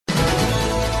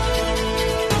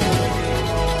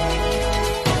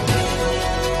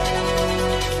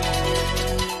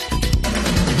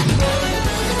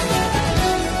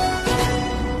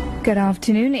Good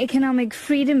afternoon. Economic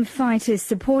Freedom Fighters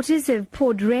supporters have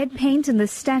poured red paint on the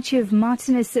statue of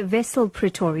Marthinus Wessel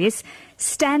Pretorius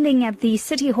standing at the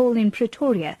City Hall in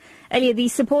Pretoria. Earlier,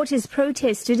 these supporters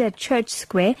protested at Church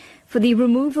Square for the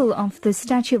removal of the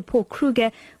statue of Paul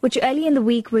Kruger, which early in the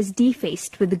week was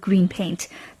defaced with the green paint.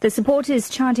 The supporters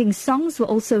chanting songs were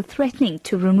also threatening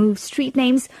to remove street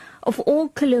names of all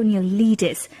colonial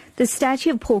leaders. The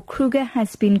statue of Paul Kruger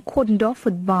has been cordoned off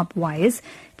with barbed wires.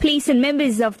 Police and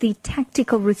members of the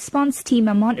tactical response team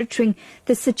are monitoring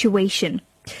the situation.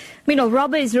 Meanwhile,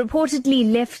 robbers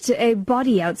reportedly left a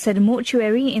body outside a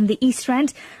mortuary in the East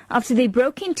Rand after they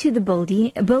broke into the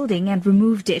building and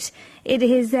removed it. It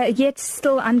is yet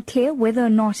still unclear whether or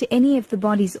not any of the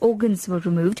body's organs were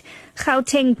removed.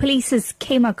 Gauteng Police's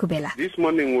Kema Kubela. This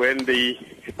morning when they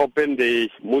opened the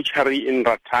mortuary in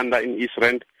Ratanda in East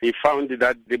Rand, they found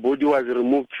that the body was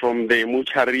removed from the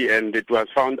mortuary and it was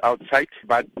found outside,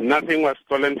 but nothing was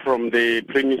stolen from the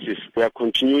premises. We are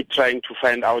continuing trying to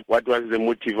find out what was the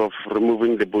motive of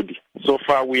removing the body. So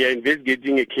far, we are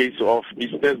investigating a case of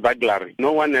business burglary.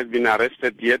 No one has been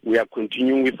arrested yet. We are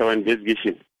continuing with our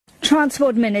investigation.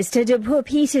 Transport Minister Dipou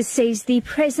Peters says the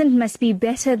present must be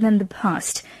better than the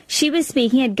past. She was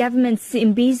speaking at government's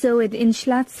Imbizo at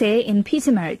Inchlatse in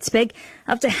Pietermaritzburg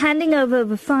after handing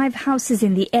over 5 houses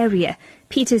in the area.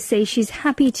 Peters says she's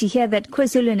happy to hear that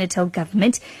KwaZulu-Natal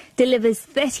government delivers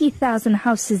 30,000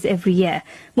 houses every year.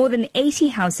 More than 80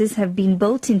 houses have been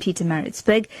built in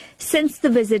Pietermaritzburg since the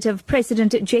visit of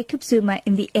President Jacob Zuma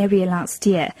in the area last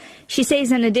year. She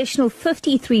says an additional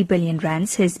 53 billion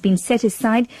rands has been set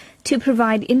aside to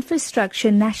provide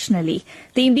infrastructure nationally.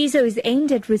 The Imbizo is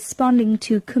aimed at responding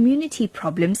to community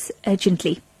problems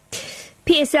urgently.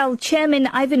 PSL Chairman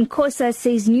Irvin Khoza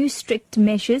says new strict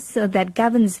measures that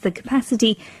governs the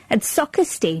capacity at soccer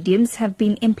stadiums have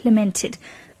been implemented.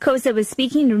 Khoza was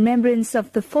speaking in remembrance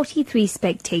of the 43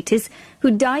 spectators who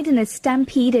died in a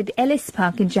stampede at Ellis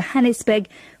Park in Johannesburg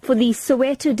for the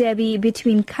Soweto derby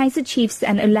between Kaizer Chiefs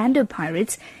and Orlando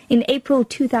Pirates in April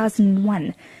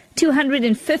 2001.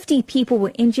 250 people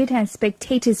were injured as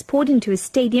spectators poured into a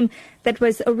stadium that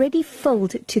was already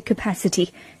filled to capacity.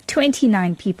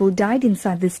 29 people died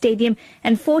inside the stadium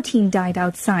and 14 died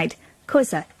outside.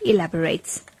 Khoza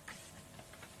elaborates.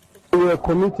 We are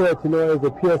committed, as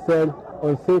a PSL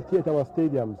on safety at our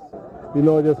stadiums.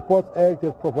 The Sports Act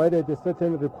has provided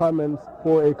certain requirements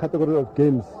for a category of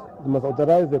games. It must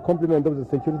authorize the complement of the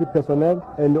security personnel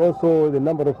and also the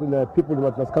number of people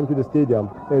that must come to the stadium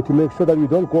to make sure that we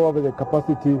don't go over the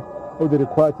capacity of the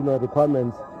required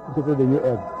requirements because of the new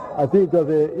act. I think it was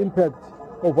the impact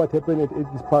of what happened at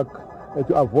this park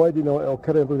to avoid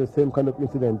occurrence of the same kind of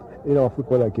incident in our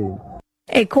football game.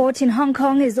 A court in Hong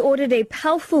Kong has ordered a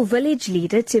powerful village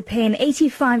leader to pay an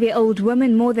 85-year-old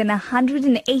woman more than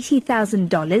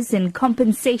 $180,000 in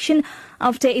compensation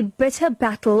after a bitter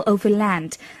battle over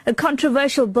land. A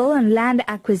controversial bill on land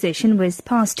acquisition was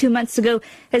passed 2 months ago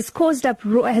has caused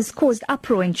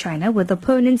uproar in China, with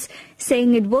opponents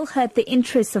saying it will hurt the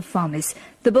interests of farmers.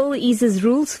 The bill eases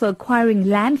rules for acquiring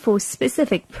land for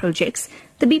specific projects.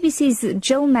 The BBC's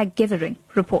Jill McGivering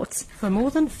reports. For more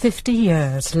than 50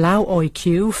 years, Lau Oi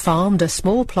Kyu farmed a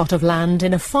small plot of land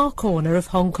in a far corner of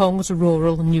Hong Kong's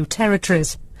rural New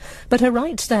Territories. But her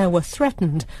rights there were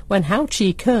threatened when Hao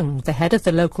Chi Kung, the head of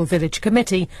the local village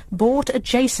committee, bought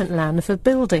adjacent land for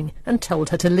building and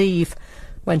told her to leave.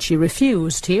 When she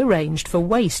refused, he arranged for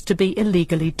waste to be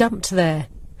illegally dumped there.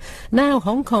 Now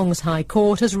Hong Kong's High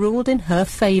Court has ruled in her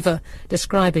favour,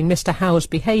 describing Mr Howe's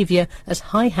behaviour as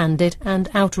high-handed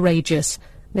and outrageous.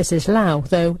 Mrs Lau,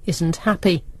 though, isn't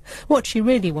happy. What she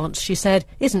really wants, she said,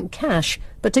 isn't cash,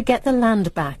 but to get the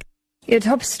land back. Your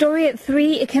top story at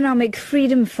 3, Economic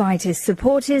Freedom Fighters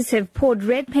supporters have poured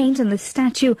red paint on the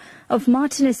statue of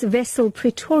Marthinus Wessel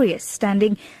Pretorius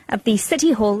standing at the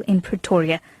City Hall in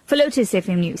Pretoria. For Lotus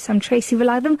FM News, I'm TRACY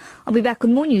VALAYDHAM. I'll be back with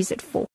more news at 4.